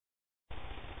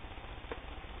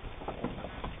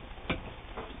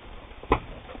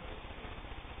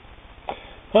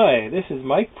Hi, this is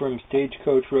Mike from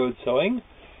Stagecoach Road Sewing,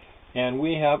 and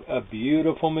we have a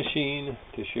beautiful machine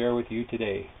to share with you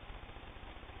today.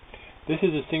 This is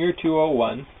a Singer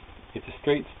 201. It's a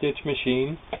straight stitch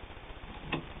machine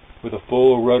with a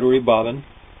full rotary bobbin.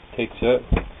 Takes a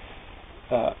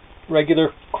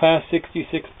regular class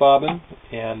 66 bobbin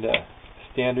and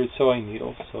standard sewing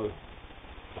needles, so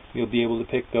you'll be able to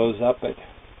pick those up at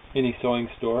any sewing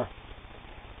store.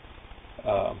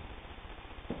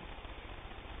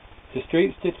 It's a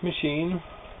straight stitch machine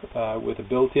with a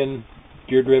built-in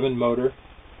gear-driven motor.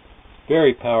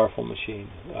 Very powerful machine.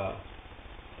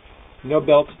 No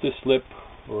belts to slip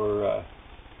or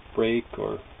break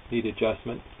or need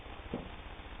adjustment.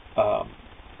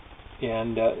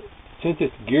 Since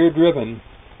it's gear-driven,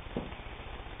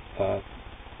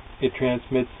 it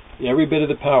transmits every bit of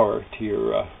the power to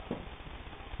your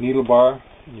needle bar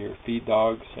and your feed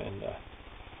dogs and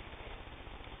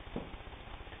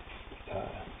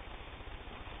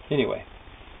anyway,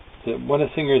 it's one of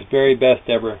Singer's very best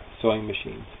ever sewing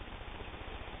machines.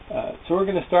 So we're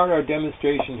going to start our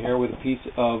demonstration here with a piece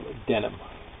of denim.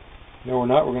 No, we're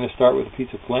not. We're going to start with a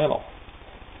piece of flannel.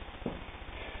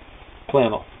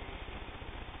 Flannel.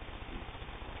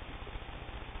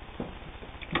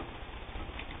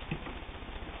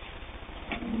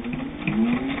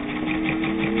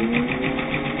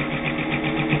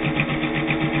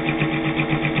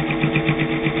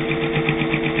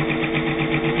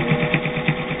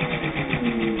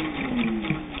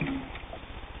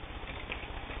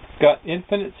 Got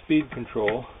infinite speed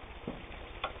control,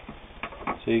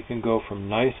 so you can go from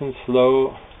nice and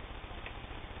slow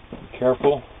and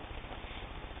careful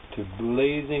to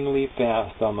blazingly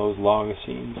fast on those long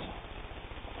seams.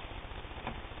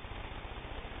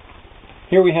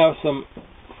 Here we have some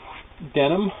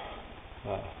denim.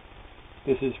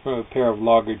 This is from a pair of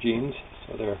logger jeans,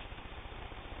 so they're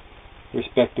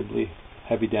respectably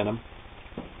heavy denim.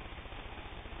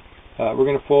 We're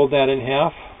going to fold that in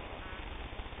half.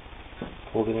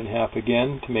 Fold it in half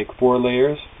again to make 4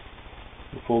 layers.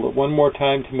 And fold it one more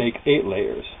time to make 8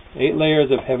 layers. 8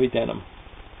 layers of heavy denim.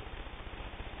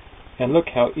 And look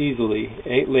how easily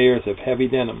 8 layers of heavy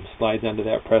denim slides under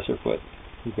that presser foot.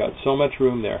 You've got so much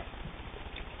room there.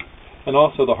 And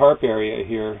also the harp area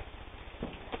here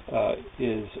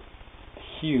is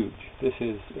huge.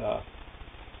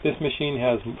 This machine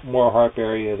has more harp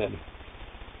area than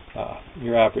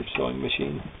your average sewing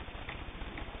machine.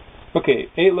 Okay,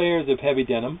 8 layers of heavy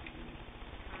denim.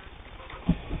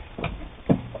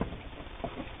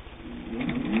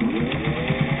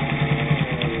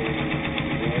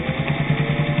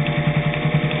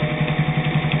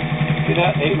 See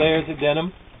that? 8 layers of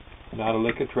denim, not a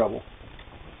lick of trouble.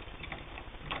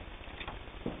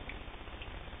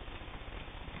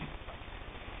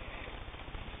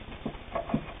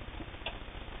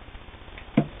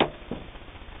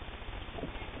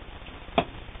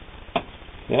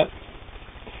 Yep.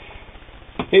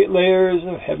 8 layers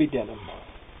of heavy denim.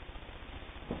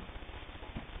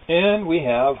 And we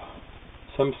have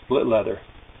some split leather.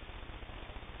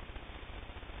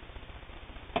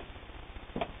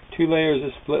 2 layers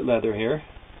of split leather here.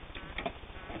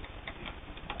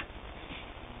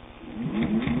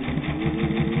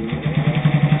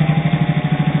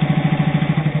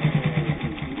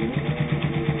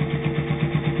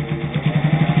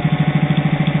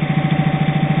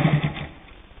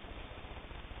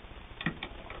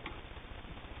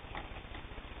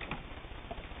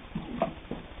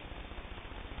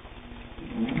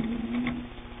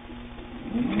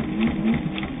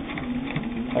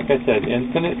 Like I said,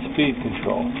 infinite speed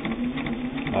control.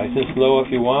 Nice and slow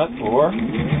if you want, or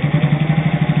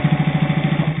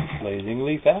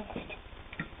blazingly fast.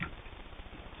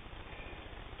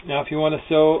 Now if you want to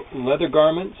sew leather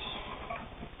garments,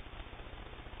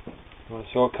 you want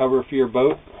to sew a cover for your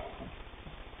boat,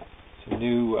 some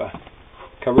new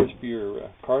covers for your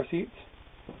car seats,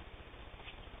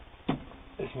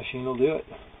 this machine will do it.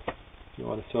 If you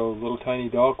want to sew little tiny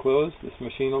doll clothes, this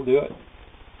machine will do it.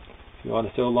 If you want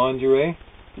to sew lingerie,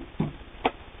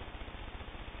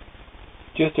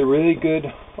 just a really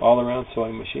good all-around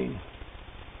sewing machine,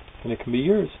 and it can be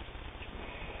yours.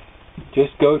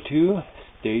 Just go to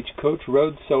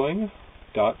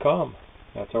stagecoachroadsewing.com.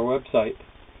 That's our website,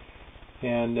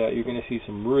 and you're going to see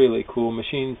some really cool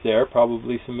machines there,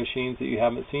 probably some machines that you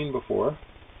haven't seen before,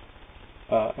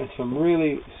 and some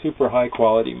really super high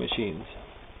quality machines.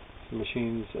 Some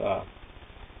machines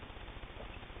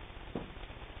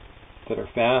that are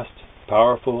fast,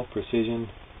 powerful, precision,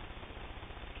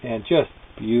 and just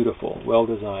beautiful, well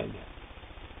designed.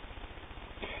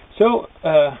 So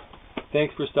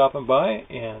Thanks for stopping by,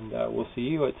 and we'll see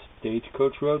you at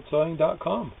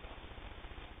StagecoachRoadSewing.com.